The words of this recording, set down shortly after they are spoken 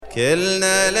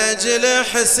كلنا لأجل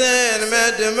حسين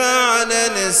مدمعنا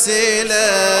نسيله،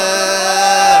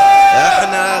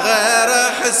 احنا غير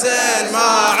حسين ما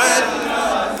عدنا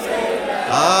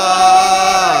وسيلة.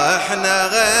 احنا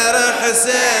غير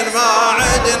حسين ما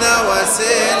عدنا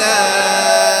وسيلة،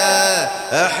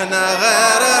 احنا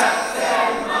غير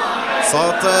حسين ما عدنا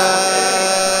صوته.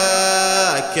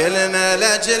 كلنا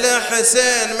لأجل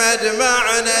حسين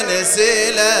مدمعنا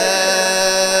نسيله،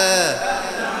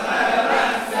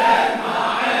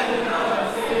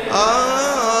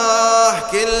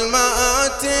 كل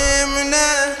مآتمنا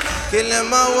كل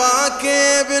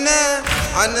مواكبنا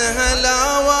عنها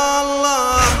لا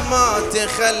والله ما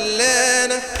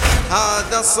تخلينا،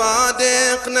 هذا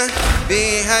صادقنا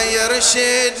بيها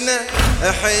يرشدنا.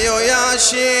 احيوا يا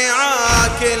شيعة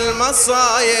كل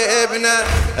مصايبنا،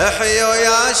 احيوا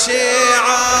يا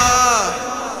شيعة.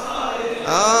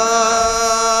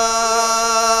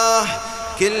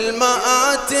 كل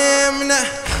مآتمنا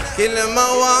كل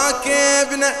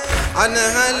مواكبنا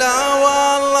عنها لا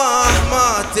والله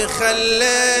ما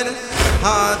تخلينا،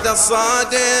 هذا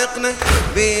صادقنا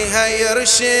بيها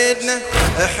يرشدنا.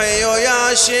 احيوا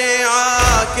يا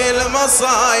شيعة كل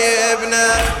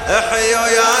مصايبنا، احيوا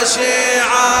يا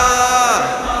شيعة.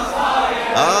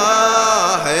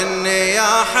 اني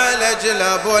يا حلج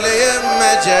ابو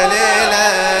اليمة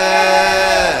جليلة،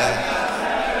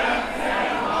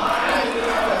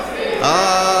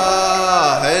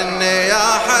 إني يا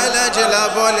حلج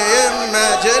لأبو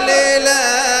اليمة جليلة.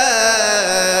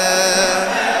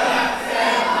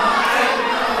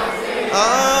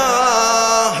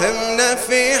 همنا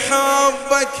في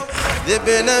حبك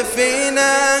ذبنا في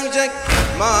نهجك،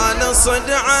 ما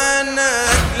نصد عنك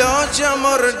لو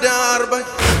جمر دربك.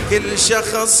 كل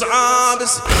شخص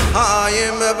عابس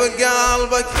هايم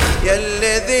بقلبك، يا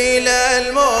الذي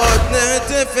للموت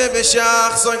نهتف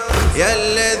بشخصك، يا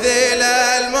الذي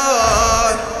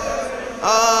للموت.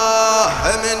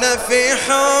 همنا في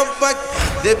حبك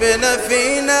ذبنا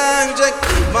في نهجك،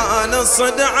 ما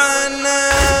نصد عنك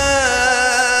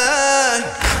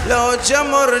لو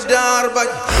جمر دربك.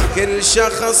 كل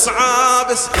شخص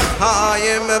عابس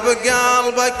هايم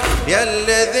بقلبك، يا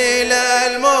الذي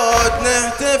للموت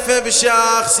نهتف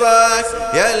بشخصك،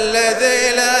 يا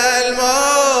الذي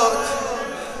للموت.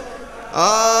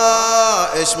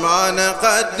 إيش ما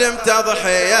نقدم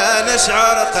تضحية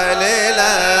نشعر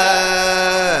قليلا،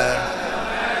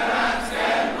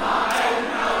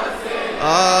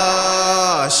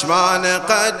 إيش ما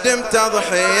نقدم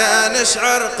تضحية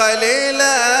نشعر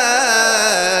قليلا.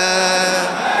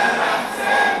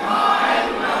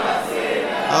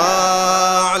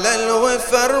 على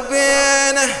الوفر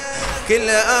بينه كل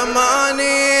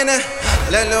أمانينا،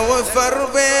 للوفر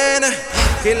بينه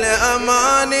كل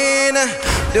أمانينا.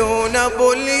 دون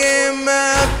أبو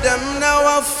اليمة بدمنا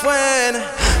وفينا،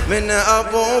 من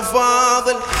أبو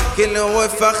فاضل كل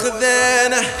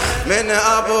وفخذينا، من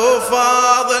أبو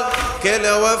فاضل كل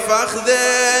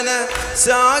وفخذينا.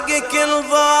 ساقك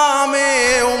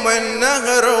الضامي ومن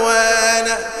نهر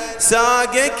وينه،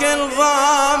 ساقك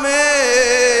الضامي.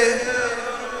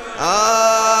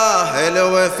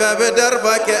 الوفا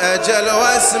بدربك أجل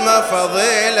واسمه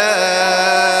فضيلة،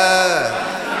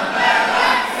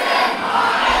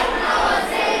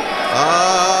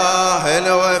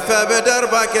 الوفا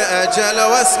بدربك أجل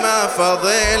واسمه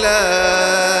فضيلة.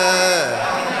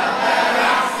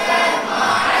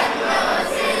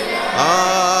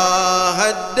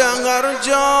 الدهر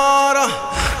جاره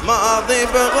ماضي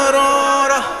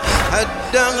بغروره،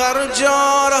 الدهر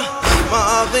جاره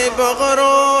ماضي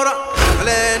بغروره.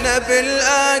 علينا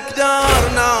بالأقدار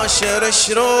ناشر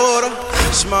شروره،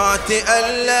 شما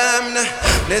تألمنا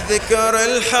نذكر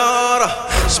الحارة،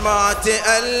 شما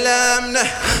تألمنا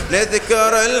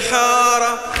نذكر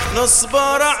الحارة.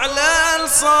 نصبر على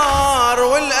الصار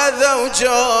والأذى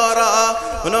وجاره،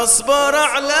 ونصبر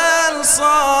على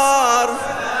الصار.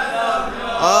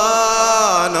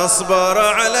 نصبر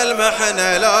على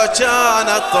المحنة لو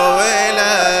كانت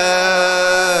طويلة،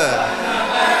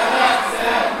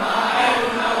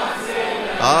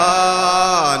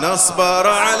 نصبر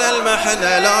على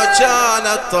المحنة لو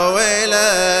كانت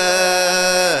طويلة.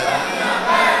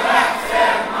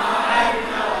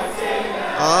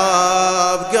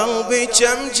 بقلبي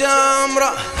كم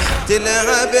جمرة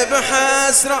تلهب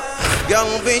بحسرة،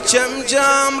 قلبي كم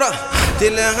جمرة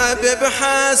تلهب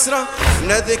بحسرة.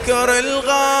 نذكر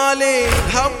الغالي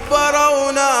هبرة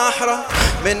ونحرة،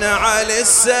 من علي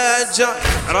السجار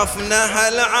عرفنا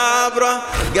هالعبرة.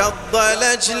 قضى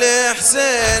لأجل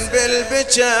حسين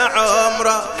بالبكا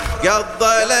عمره،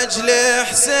 قضى لأجل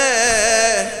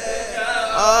حسين.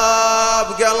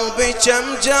 بقلبي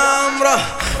كم جمرة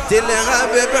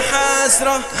تلهب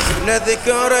بحسرة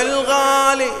نذكر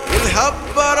الغالي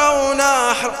الهبرة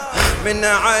ونحرة من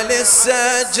علي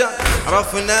السجة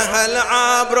عرفنا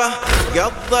هالعبرة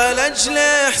قضى لأجل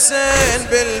حسين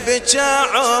بالبكا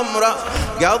عمره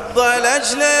قضى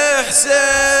لأجل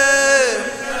حسين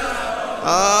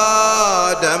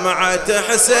دمعة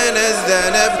حسين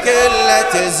الذنب كله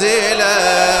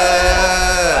تزيله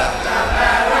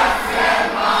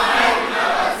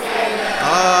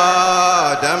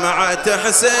دمعة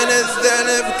حسين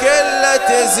الذنب كله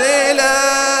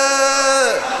تزيله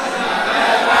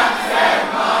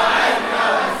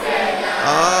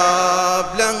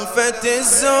بلهفة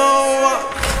الزوار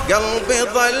قلبي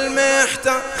ظل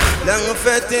محتار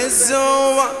لهفة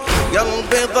الزوار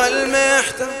قلبي ظل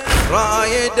محتار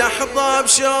رايد احظى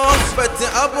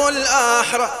بشوفة ابو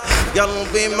الاحرى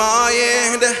قلبي ما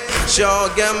يهده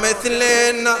شوقه مثل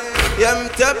النار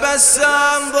يمتى بس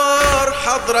انظر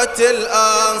حضرة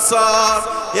الانصار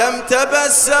يمتى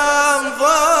بس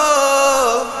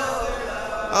انظر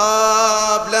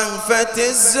بلهفة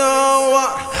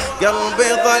الزوار قلبي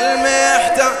ظل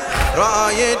محتار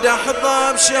رايد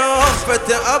احظى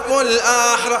بشوفة ابو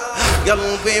الاحرى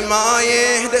قلبي ما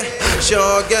يهده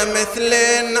شوقه مثل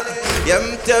النار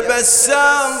يمتى بس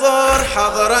انظر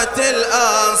حضرة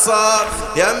الانصار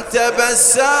يمتى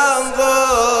بس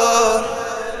انظر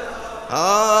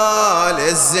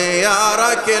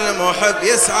للزيارة كل محب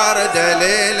يسعر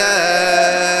دليله